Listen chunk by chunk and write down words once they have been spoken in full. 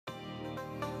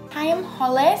Hi, I'm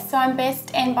Holly, so I'm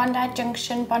based in Bondi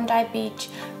Junction, Bondi Beach,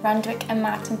 Randwick and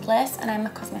Martin Place, and I'm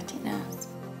a cosmetic nurse.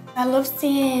 I love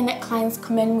seeing clients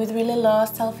come in with really low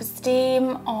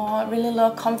self-esteem or really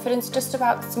low confidence just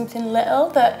about something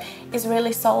little that is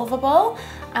really solvable,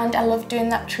 and I love doing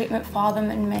that treatment for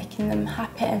them and making them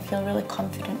happy and feel really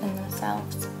confident in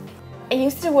themselves. I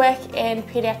used to work in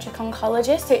paediatric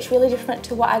oncology, so it's really different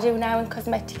to what I do now in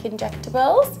cosmetic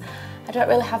injectables. I don't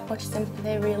really have much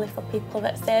sympathy really for people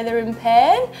that say they're in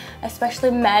pain,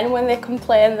 especially men when they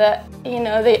complain that, you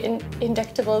know, the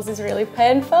injectables is really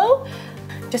painful.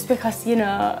 Just because, you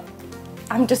know,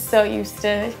 I'm just so used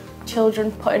to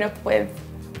children putting up with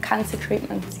cancer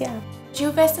treatments, yeah.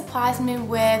 Juv'ae supplies me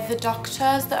with the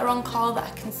doctors that are on call that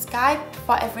I can Skype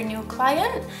for every new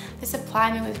client. They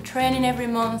supply me with training every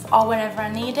month or whenever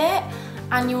I need it,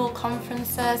 annual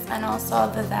conferences, and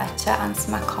also they're there to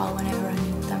answer my call whenever I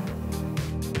need it.